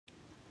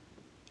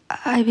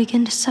I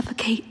begin to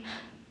suffocate,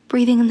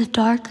 breathing in the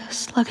dark,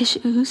 sluggish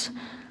ooze.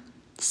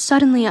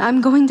 Suddenly,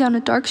 I'm going down a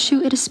dark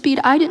chute at a speed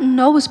I didn't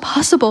know was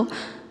possible.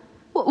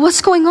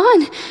 What's going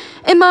on?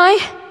 Am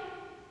I...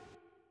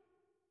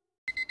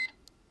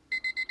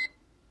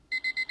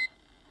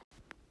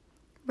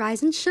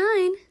 Rise and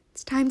shine.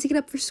 It's time to get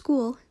up for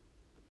school.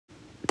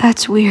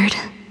 That's weird.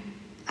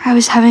 I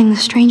was having the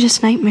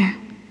strangest nightmare.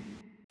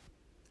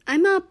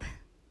 I'm up.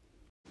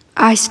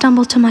 I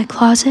stumble to my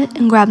closet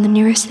and grab the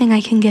nearest thing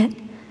I can get.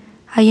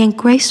 I yank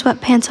gray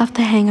sweatpants off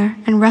the hanger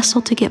and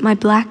wrestle to get my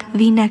black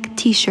V-neck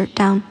t-shirt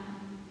down.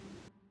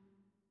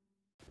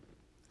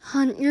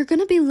 Hun, you're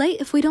gonna be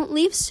late if we don't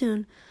leave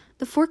soon.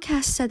 The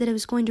forecast said that it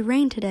was going to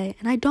rain today,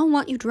 and I don't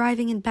want you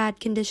driving in bad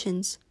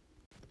conditions.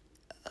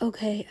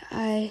 Okay,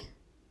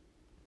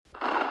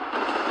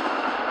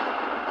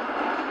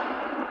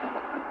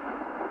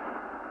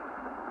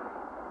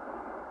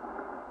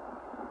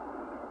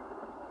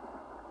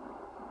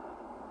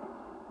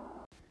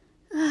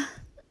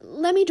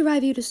 Let me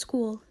drive you to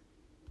school.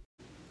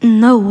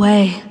 No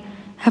way.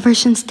 Ever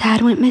since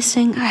Dad went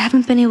missing, I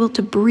haven't been able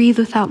to breathe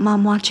without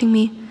Mom watching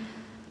me.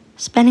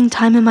 Spending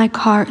time in my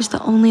car is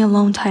the only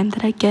alone time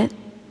that I get.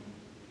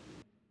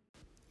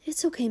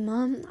 It's okay,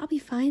 Mom. I'll be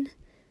fine.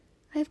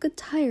 I have good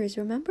tires,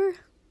 remember?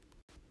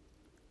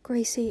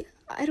 Gracie,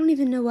 I don't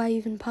even know why you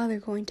even bother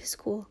going to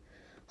school.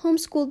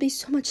 Homeschool would be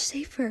so much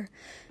safer.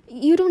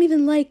 You don't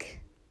even like...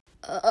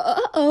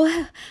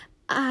 Uh-oh.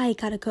 I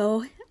gotta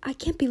go. I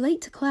can't be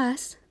late to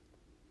class.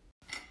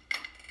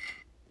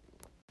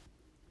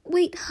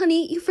 Wait,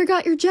 honey, you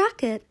forgot your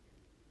jacket.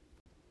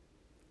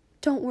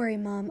 Don't worry,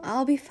 Mom.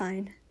 I'll be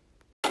fine.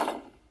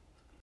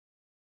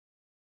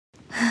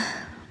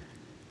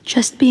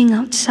 Just being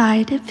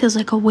outside, it feels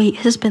like a weight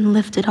has been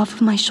lifted off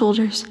of my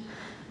shoulders.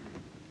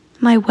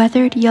 My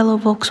weathered yellow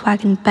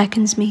Volkswagen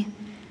beckons me.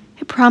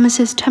 It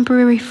promises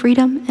temporary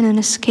freedom and an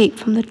escape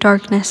from the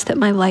darkness that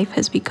my life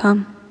has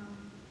become.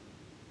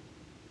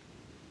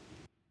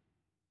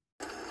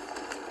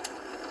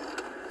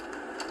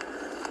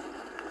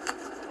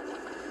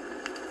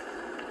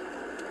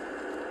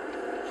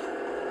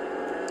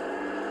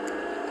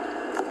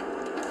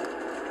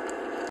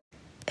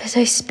 As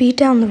I speed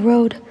down the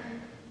road,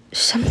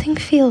 something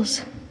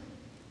feels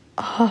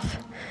off.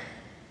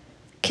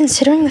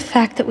 Considering the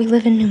fact that we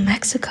live in New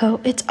Mexico,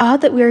 it's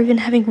odd that we are even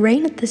having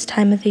rain at this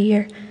time of the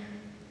year.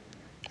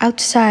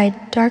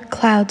 Outside, dark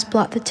clouds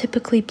blot the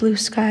typically blue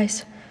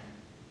skies.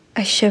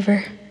 I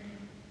shiver.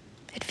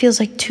 It feels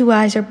like two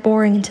eyes are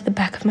boring into the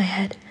back of my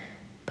head.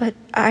 But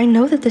I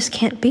know that this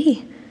can't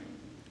be.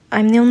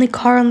 I'm the only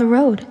car on the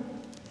road.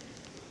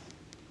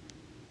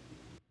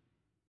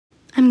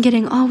 I'm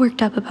getting all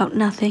worked up about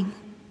nothing.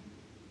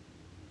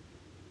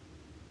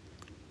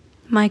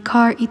 My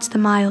car eats the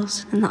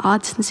miles, and the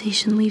odd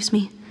sensation leaves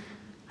me.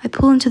 I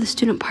pull into the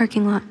student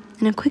parking lot,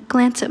 and a quick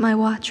glance at my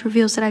watch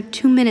reveals that I have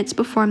 2 minutes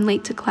before I'm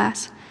late to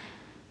class.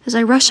 As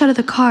I rush out of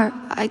the car,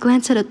 I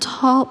glance at a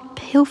tall,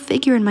 pale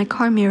figure in my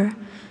car mirror.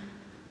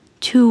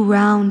 2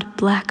 round,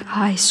 black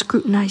eyes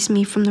scrutinize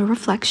me from the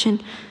reflection.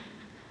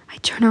 I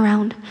turn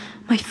around,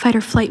 my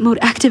fight-or-flight mode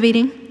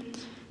activating.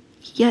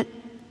 Yet,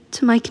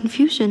 to my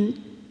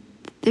confusion,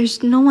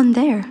 there's no one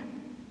there.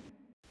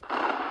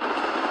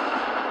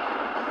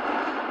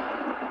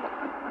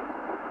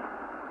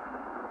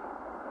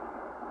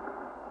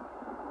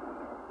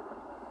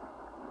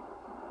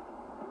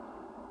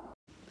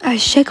 I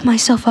shake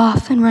myself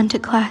off and run to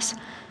class.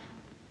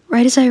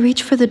 Right as I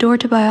reach for the door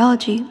to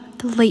biology,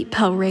 the late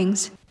bell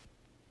rings.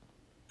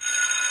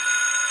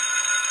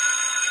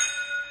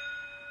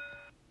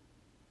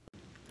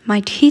 My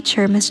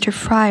teacher, Mr.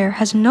 Fryer,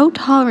 has no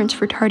tolerance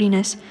for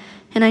tardiness,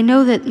 and I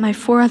know that my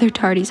 4 other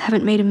tardies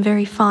haven't made him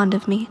very fond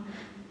of me.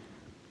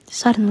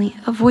 Suddenly,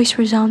 a voice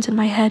resounds in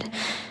my head.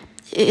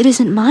 It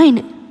isn't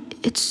mine.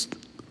 It's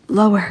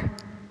lower,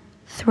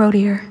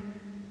 throatier.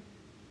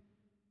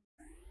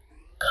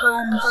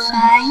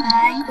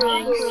 Confide,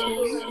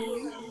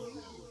 Gracie.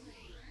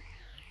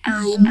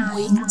 I'm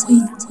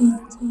waiting.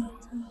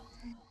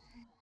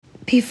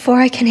 Before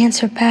I can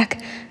answer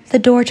back, the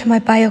door to my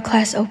bio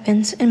class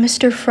opens, and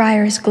Mr.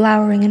 Fryer is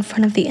glowering in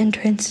front of the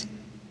entrance.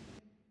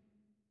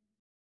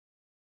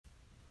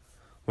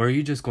 Or are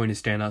you just going to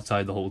stand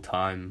outside the whole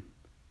time?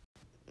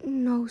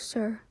 No,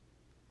 sir.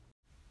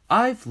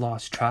 I've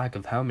lost track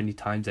of how many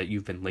times that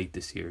you've been late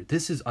this year.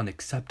 This is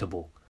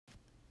unacceptable.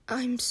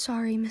 I'm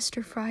sorry,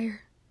 Mr.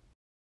 Fryer.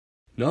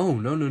 No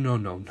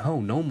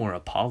more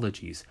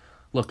apologies.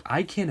 Look,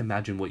 I can't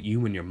imagine what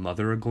you and your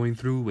mother are going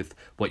through with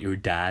what your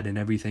dad and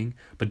everything,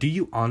 but do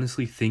you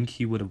honestly think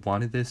he would have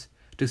wanted this?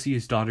 To see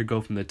his daughter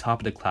go from the top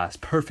of the class,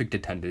 perfect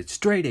attendance,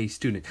 straight A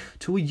student,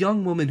 to a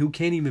young woman who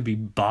can't even be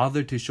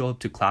bothered to show up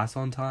to class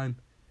on time?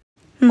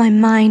 My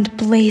mind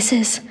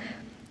blazes.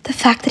 The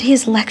fact that he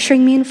is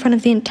lecturing me in front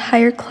of the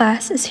entire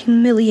class is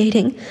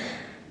humiliating.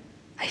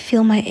 I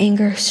feel my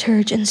anger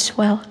surge and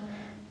swell.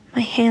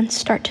 My hands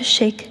start to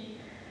shake.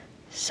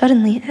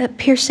 Suddenly, a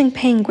piercing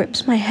pain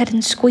grips my head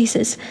and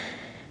squeezes.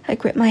 I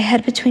grip my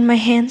head between my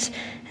hands,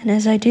 and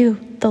as I do,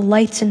 the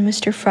lights in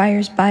Mr.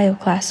 Fryer's bio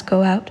class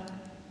go out.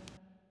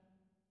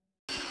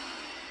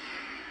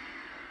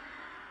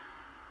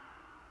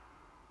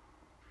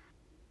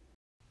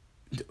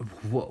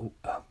 Whoa,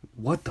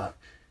 what the?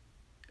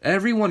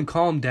 Everyone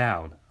calm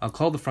down. I'll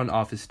call the front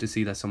office to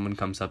see that someone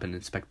comes up and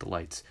inspect the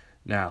lights.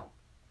 Now.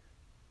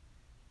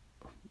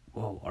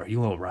 Whoa, are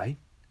you alright?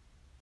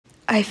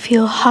 I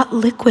feel hot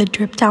liquid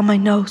drip down my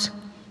nose.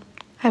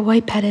 I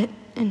wipe at it,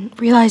 and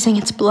realizing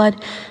it's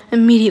blood,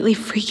 immediately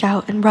freak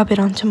out and rub it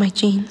onto my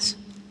jeans.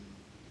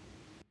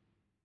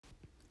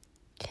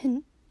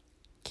 Can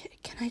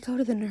I go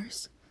to the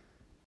nurse?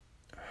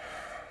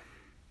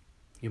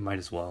 You might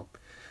as well.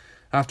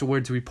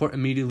 Afterwards, report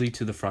immediately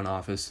to the front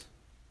office.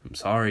 I'm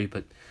sorry,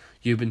 but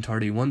you've been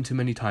tardy one too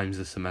many times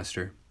this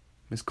semester.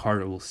 Miss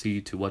Carter will see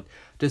to what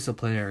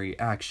disciplinary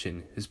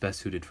action is best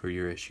suited for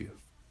your issue.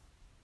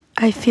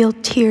 I feel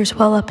tears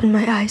well up in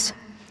my eyes.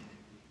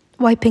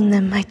 Wiping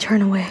them, I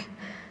turn away.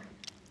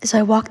 As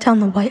I walk down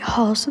the white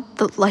halls,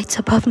 the lights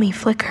above me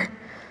flicker.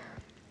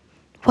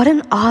 What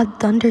an odd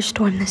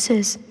thunderstorm this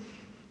is.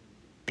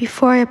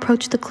 Before I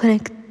approach the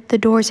clinic, the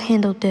door's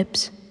handle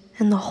dips,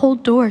 and the whole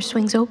door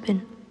swings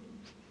open.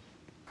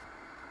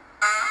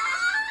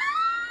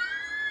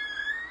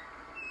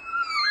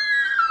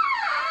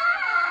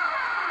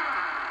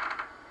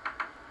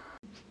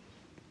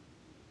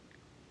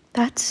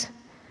 That's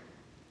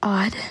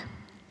odd.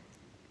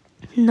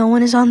 No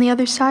one is on the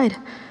other side.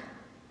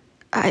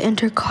 I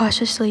enter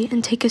cautiously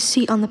and take a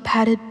seat on the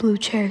padded blue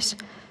chairs.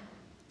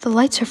 The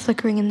lights are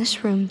flickering in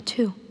this room,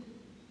 too.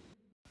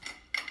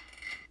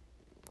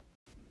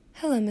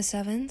 Hello, Miss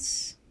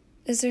Evans.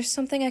 Is there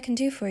something I can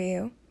do for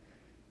you?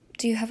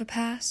 Do you have a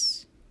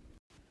pass?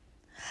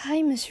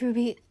 Hi, Miss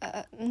Ruby.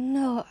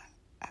 No,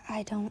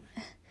 I don't.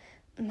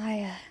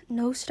 My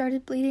nose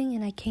started bleeding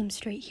and I came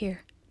straight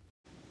here.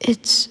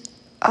 It's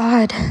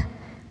odd.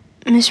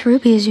 Miss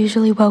Ruby is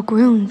usually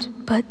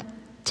well-groomed, but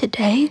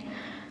today,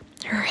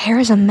 her hair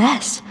is a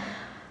mess.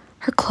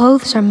 Her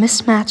clothes are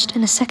mismatched,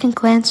 and a second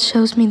glance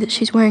shows me that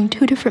she's wearing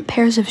 2 different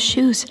pairs of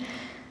shoes.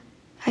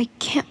 I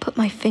can't put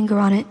my finger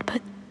on it,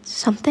 but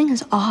something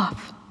is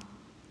off.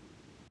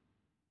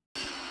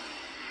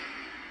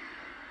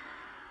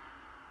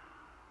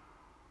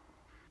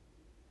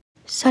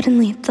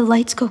 Suddenly, the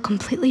lights go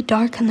completely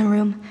dark in the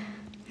room.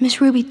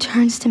 Miss Ruby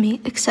turns to me,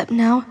 except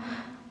now,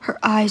 her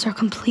eyes are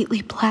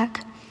completely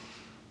black.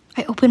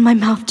 I open my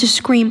mouth to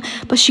scream,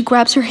 but she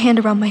grabs her hand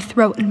around my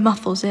throat and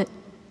muffles it.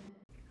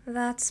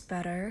 That's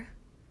better.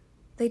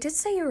 They did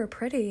say you were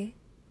pretty,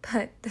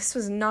 but this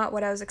was not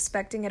what I was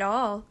expecting at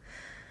all.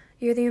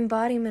 You're the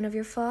embodiment of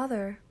your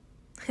father.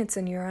 It's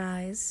in your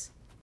eyes.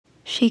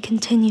 She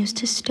continues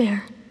to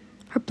stare,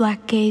 her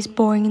black gaze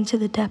boring into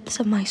the depths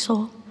of my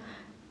soul.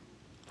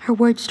 Her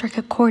words strike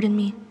a chord in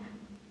me.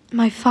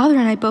 My father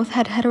and I both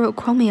had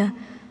heterochromia,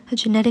 a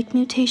genetic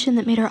mutation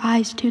that made our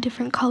eyes 2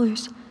 different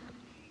colors.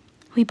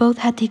 We both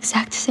had the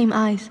exact same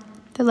eyes,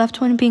 the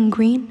left one being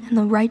green and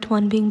the right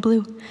one being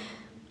blue.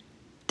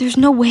 There's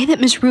no way that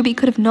Miss Ruby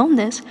could have known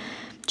this.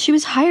 She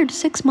was hired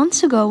 6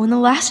 months ago when the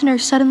last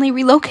nurse suddenly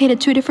relocated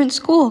to a different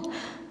school.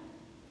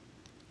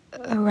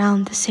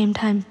 Around the same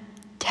time,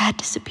 Dad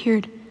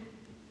disappeared.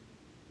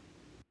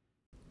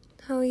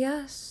 Oh,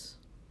 yes.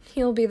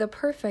 You'll be the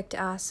perfect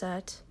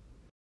asset.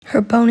 Her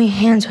bony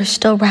hands are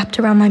still wrapped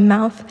around my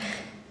mouth.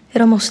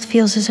 It almost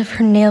feels as if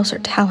her nails are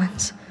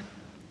talons.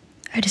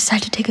 I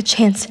decide to take a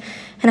chance,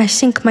 and I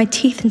sink my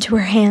teeth into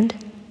her hand.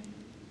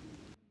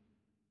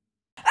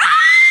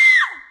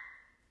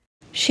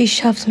 She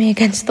shoves me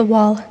against the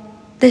wall,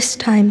 this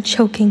time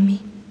choking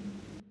me.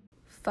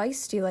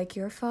 Feisty like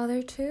your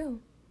father,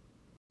 too.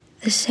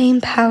 The same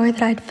power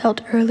that I'd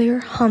felt earlier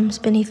hums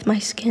beneath my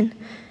skin,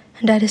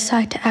 and I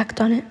decide to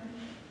act on it.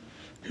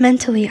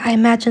 Mentally, I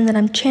imagine that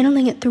I'm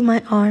channeling it through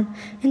my arm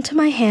into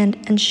my hand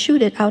and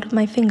shoot it out of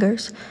my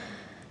fingers.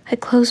 I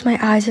close my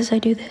eyes as I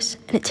do this,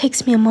 and it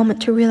takes me a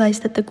moment to realize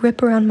that the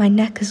grip around my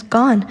neck is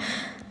gone.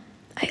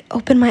 I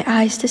open my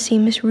eyes to see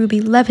Miss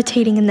Ruby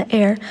levitating in the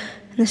air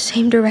in the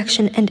same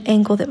direction and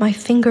angle that my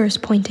finger is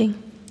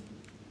pointing.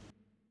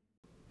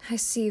 I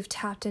see you've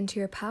tapped into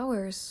your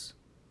powers.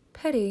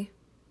 Pity.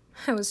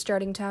 I was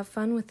starting to have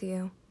fun with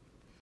you.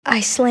 I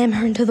slam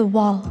her into the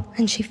wall,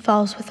 and she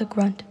falls with a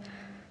grunt.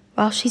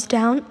 While she's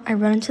down, I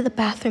run into the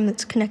bathroom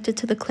that's connected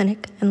to the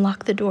clinic and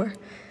lock the door.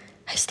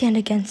 I stand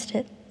against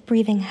it,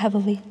 breathing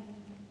heavily.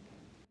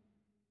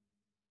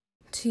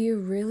 Do you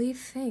really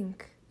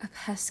think a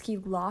pesky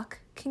lock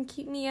can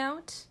keep me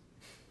out?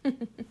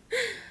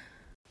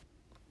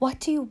 What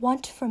do you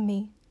want from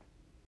me?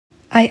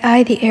 I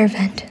eye the air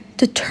vent,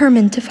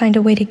 determined to find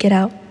a way to get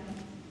out.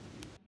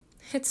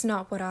 It's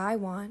not what I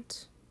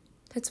want.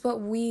 It's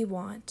what we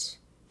want.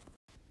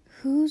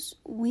 Who's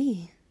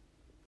we?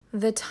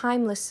 The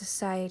Timeless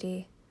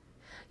Society.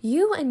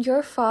 You and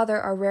your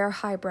father are rare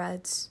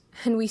hybrids,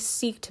 and we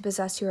seek to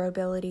possess your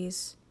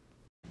abilities.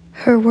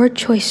 Her word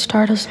choice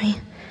startles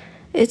me.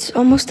 It's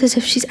almost as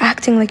if she's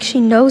acting like she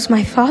knows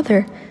my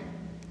father.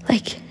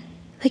 Like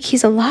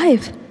he's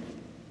alive.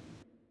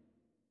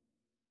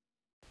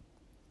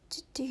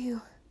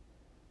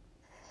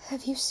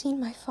 Have you seen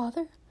my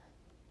father?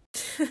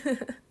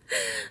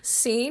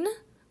 Seen?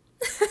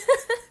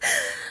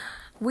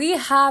 We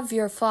have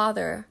your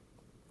father.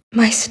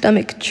 My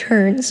stomach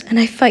churns, and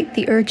I fight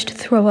the urge to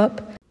throw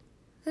up.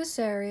 This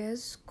area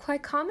is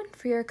quite common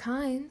for your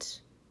kind.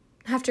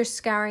 After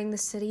scouring the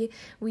city,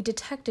 we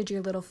detected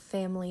your little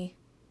family.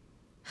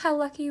 How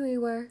lucky we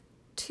were.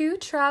 2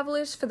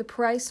 travelers for the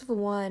price of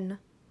 1.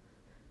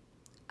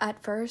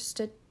 At first,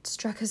 it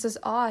struck us as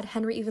odd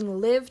Henry even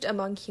lived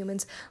among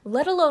humans,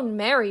 let alone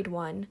married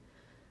one.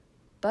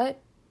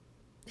 But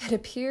it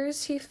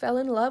appears he fell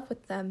in love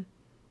with them.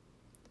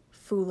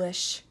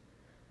 Foolish.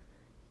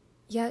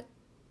 Yet,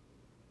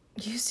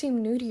 you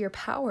seem new to your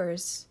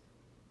powers,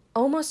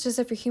 almost as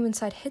if your human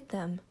side hid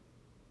them.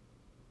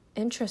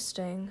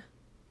 Interesting.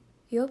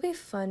 You'll be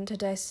fun to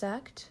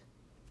dissect.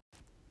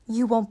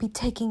 You won't be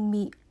taking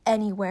me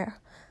anywhere.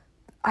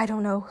 I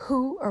don't know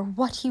who or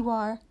what you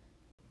are.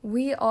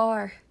 We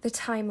are the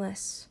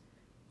Timeless.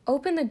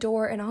 Open the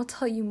door and I'll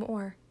tell you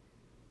more.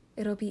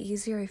 It'll be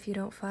easier if you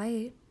don't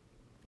fight.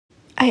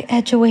 I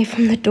edge away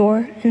from the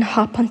door and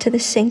hop onto the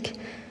sink.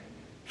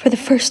 For the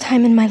first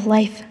time in my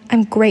life,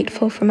 I'm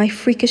grateful for my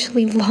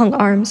freakishly long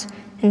arms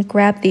and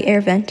grab the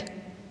air vent.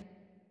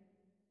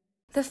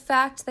 The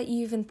fact that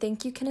you even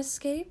think you can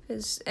escape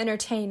is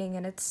entertaining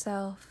in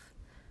itself.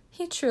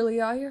 You truly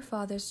are your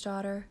father's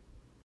daughter.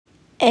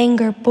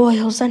 Anger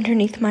boils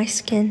underneath my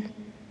skin.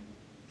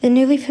 The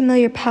newly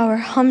familiar power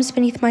hums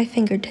beneath my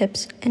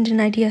fingertips, and an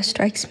idea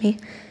strikes me.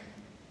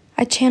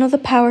 I channel the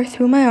power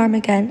through my arm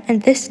again,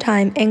 and this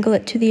time angle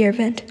it to the air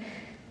vent.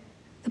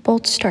 The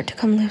bolts start to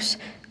come loose.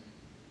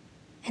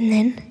 And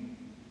then,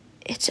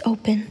 it's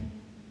open.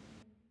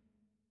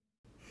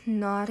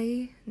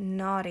 Naughty,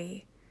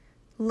 naughty.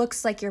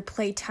 Looks like your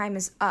playtime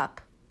is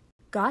up.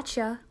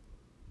 Gotcha.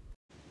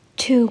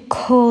 2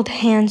 cold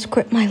hands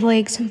grip my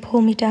legs and pull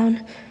me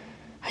down.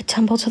 I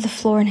tumble to the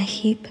floor in a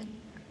heap.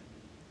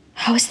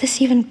 How is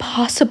this even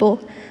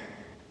possible?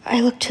 I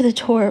look to the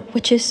door,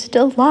 which is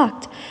still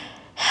locked.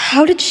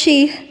 How did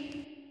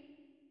she...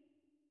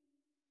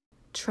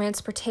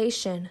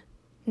 Transportation.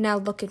 Now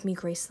look at me,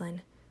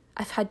 Gracelyn.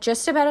 I've had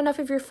just about enough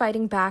of your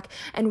fighting back,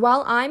 and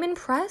while I'm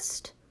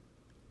impressed,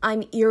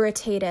 I'm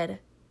irritated.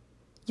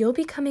 You'll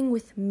be coming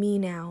with me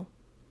now.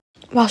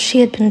 While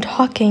she had been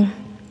talking,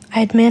 I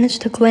had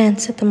managed to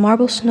glance at the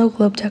marble snow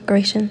globe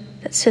decoration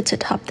that sits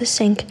atop the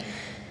sink.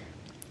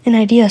 An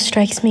idea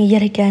strikes me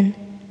yet again,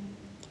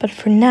 but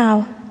for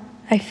now,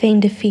 I feign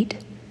defeat.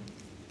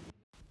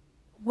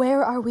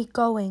 Where are we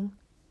going?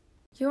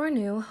 Your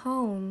new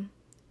home.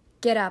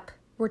 Get up.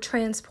 We're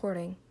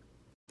transporting.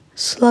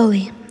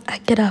 Slowly, I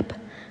get up,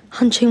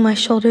 hunching my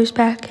shoulders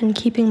back and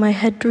keeping my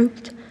head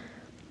drooped.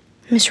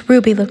 Miss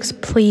Ruby looks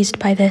pleased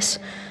by this,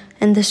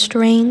 and the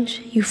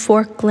strange,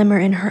 euphoric glimmer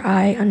in her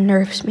eye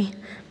unnerves me.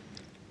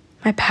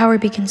 My power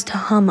begins to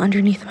hum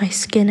underneath my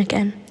skin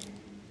again.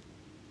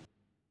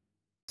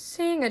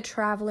 Seeing a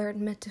traveler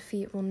admit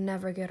defeat will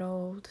never get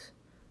old.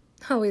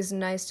 Always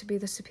nice to be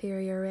the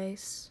superior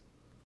race.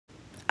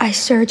 I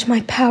surge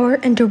my power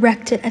and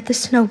direct it at the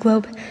snow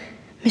globe.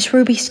 Miss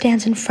Ruby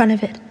stands in front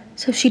of it,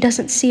 so she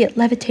doesn't see it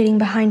levitating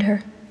behind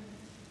her.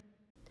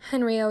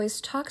 Henry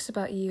always talks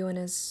about you and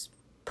his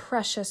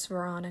precious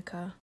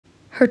Veronica.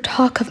 Her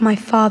talk of my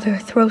father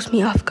throws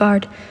me off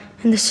guard,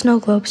 and the snow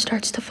globe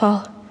starts to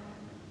fall.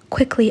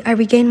 Quickly, I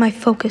regain my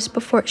focus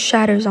before it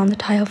shatters on the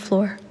tile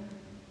floor.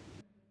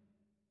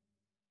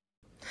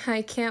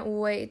 I can't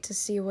wait to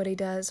see what he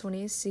does when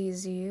he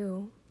sees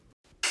you.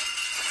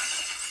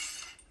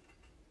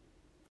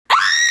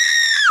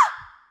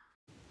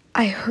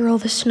 I hurl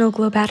the snow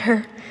globe at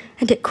her,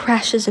 and it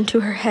crashes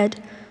into her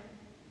head.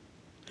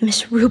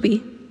 Miss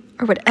Ruby,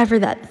 or whatever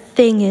that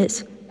thing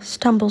is,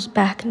 stumbles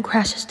back and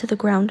crashes to the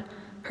ground,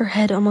 her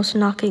head almost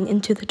knocking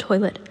into the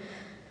toilet.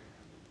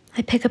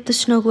 I pick up the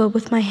snow globe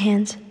with my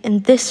hands,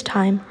 and this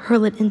time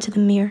hurl it into the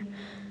mirror.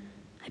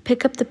 I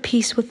pick up the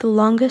piece with the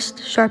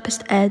longest,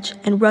 sharpest edge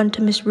and run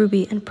to Miss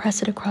Ruby and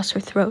press it across her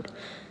throat.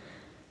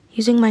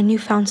 Using my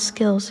newfound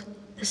skills,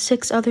 the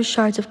 6 other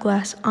shards of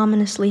glass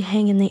ominously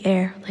hang in the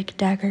air like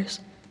daggers.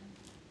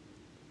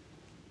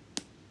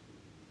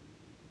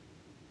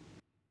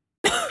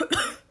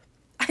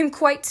 I'm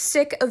quite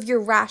sick of your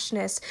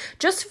rashness.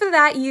 Just for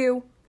that,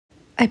 you...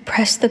 I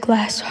press the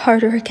glass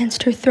harder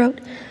against her throat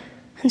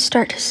and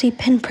start to see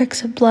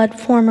pinpricks of blood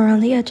form around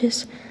the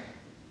edges.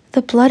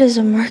 The blood is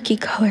a murky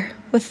color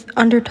with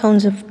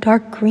undertones of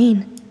dark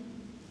green.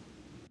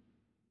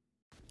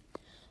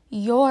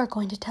 You're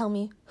going to tell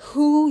me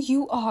who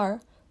you are,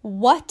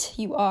 what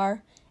you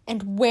are,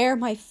 and where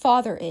my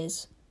father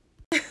is.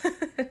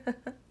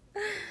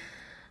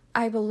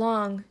 I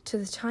belong to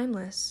the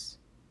Timeless.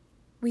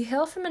 We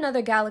hail from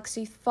another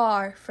galaxy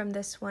far from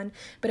this one,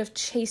 but have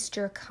chased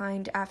your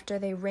kind after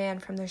they ran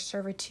from their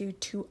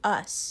servitude to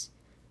us.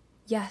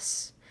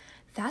 Yes,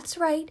 that's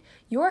right.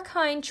 Your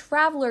kind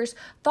travelers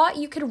thought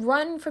you could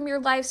run from your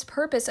life's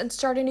purpose and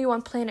start anew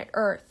on planet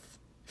Earth.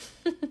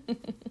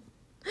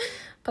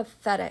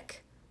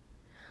 Pathetic.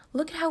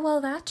 Look at how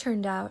well that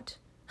turned out.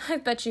 I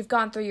bet you've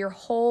gone through your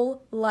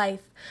whole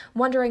life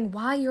wondering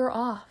why you're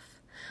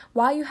off,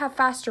 why you have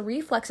faster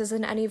reflexes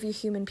than any of your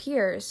human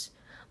peers,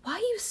 why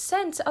you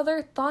sense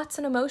other thoughts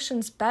and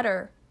emotions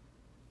better.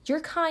 Your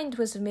kind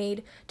was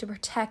made to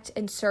protect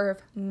and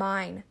serve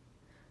mine.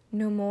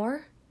 No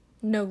more,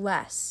 no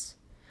less.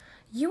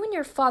 You and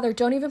your father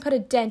don't even put a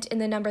dent in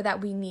the number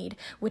that we need,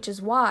 which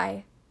is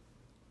why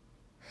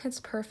it's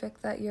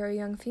perfect that you're a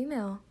young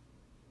female,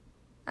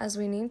 as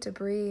we need to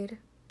breed.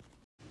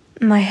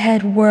 My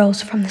head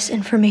whirls from this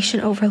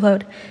information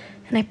overload,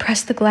 and I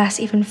press the glass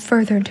even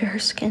further into her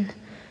skin.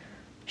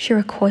 She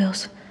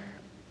recoils.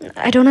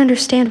 I don't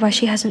understand why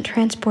she hasn't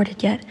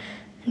transported yet,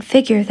 and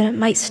figure that it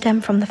might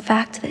stem from the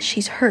fact that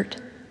she's hurt.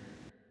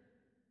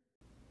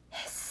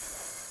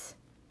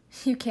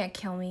 You can't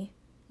kill me.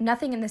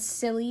 Nothing in this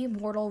silly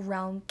mortal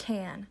realm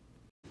can.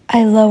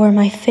 I lower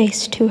my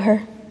face to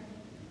her.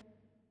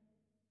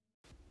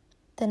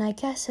 Then I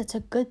guess it's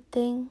a good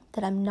thing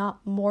that I'm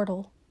not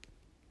mortal.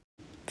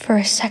 For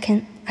a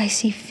second, I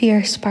see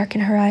fear spark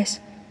in her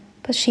eyes,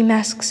 but she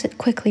masks it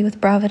quickly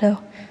with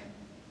bravado.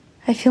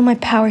 I feel my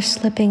power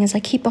slipping as I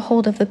keep a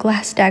hold of the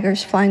glass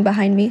daggers flying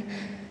behind me.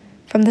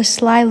 From the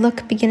sly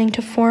look beginning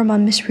to form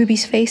on Miss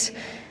Ruby's face,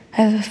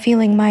 I have a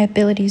feeling my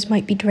abilities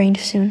might be drained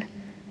soon.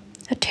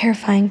 A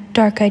terrifying,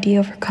 dark idea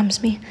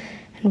overcomes me,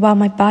 and while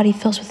my body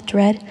fills with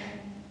dread,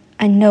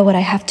 I know what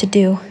I have to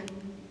do.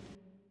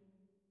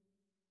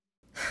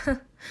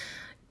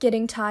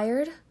 Getting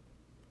tired?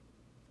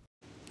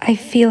 I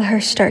feel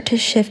her start to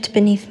shift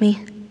beneath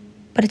me,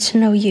 but it's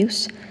no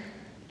use.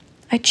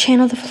 I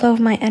channel the flow of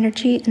my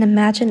energy and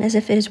imagine as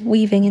if it is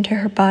weaving into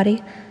her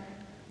body.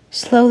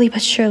 Slowly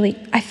but surely,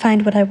 I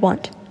find what I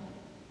want.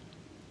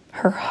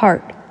 Her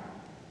heart.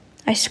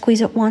 I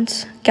squeeze it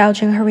once,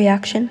 gouging her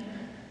reaction.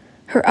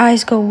 Her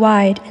eyes go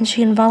wide, and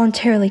she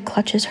involuntarily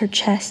clutches her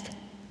chest.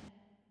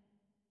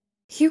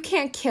 You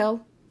can't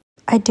kill.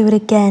 I do it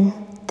again,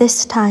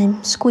 this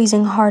time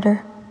squeezing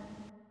harder.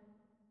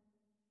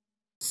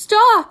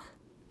 Stop!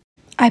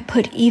 I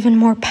put even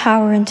more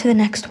power into the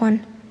next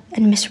one,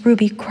 and Miss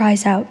Ruby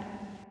cries out.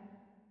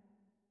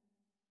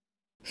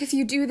 If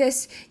you do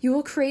this, you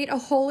will create a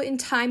hole in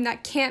time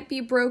that can't be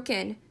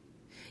broken.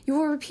 You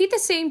will repeat the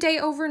same day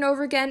over and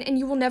over again, and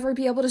you will never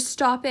be able to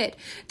stop it.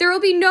 There will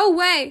be no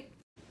way.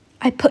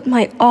 I put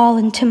my all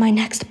into my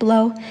next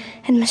blow,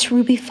 and Miss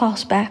Ruby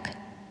falls back.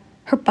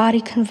 Her body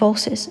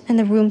convulses, and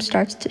the room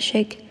starts to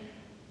shake.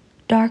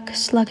 Dark,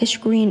 sluggish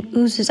green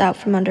oozes out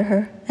from under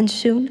her, and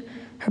soon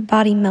her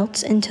body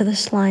melts into the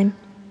slime.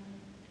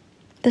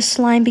 The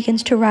slime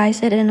begins to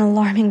rise at an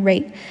alarming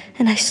rate,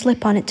 and I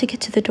slip on it to get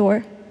to the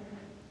door.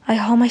 I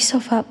haul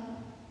myself up,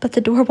 but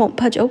the door won't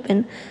budge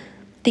open.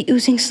 The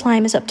oozing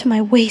slime is up to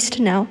my waist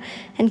now,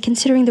 and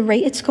considering the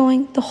rate it's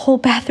going, the whole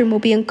bathroom will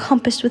be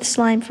encompassed with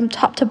slime from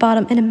top to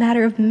bottom in a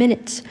matter of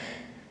minutes.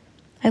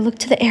 I look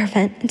to the air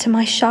vent, and to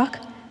my shock,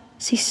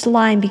 see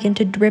slime begin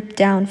to drip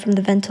down from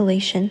the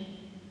ventilation.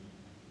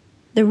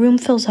 The room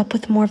fills up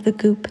with more of the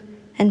goop,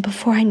 and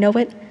before I know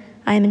it,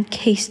 I am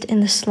encased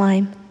in the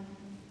slime.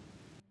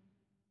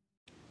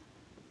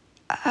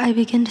 I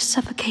begin to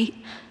suffocate,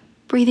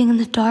 breathing in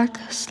the dark,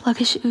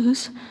 sluggish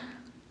ooze.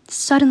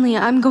 Suddenly,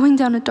 I'm going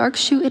down a dark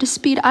chute at a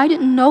speed I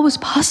didn't know was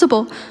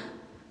possible.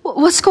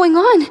 What's going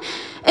on?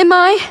 Am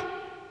I...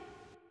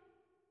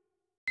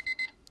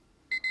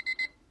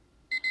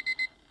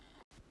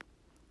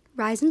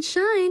 Rise and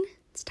shine.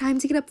 It's time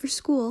to get up for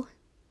school.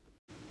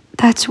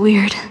 That's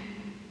weird.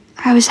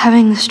 I was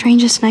having the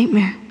strangest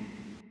nightmare.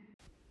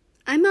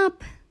 I'm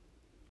up.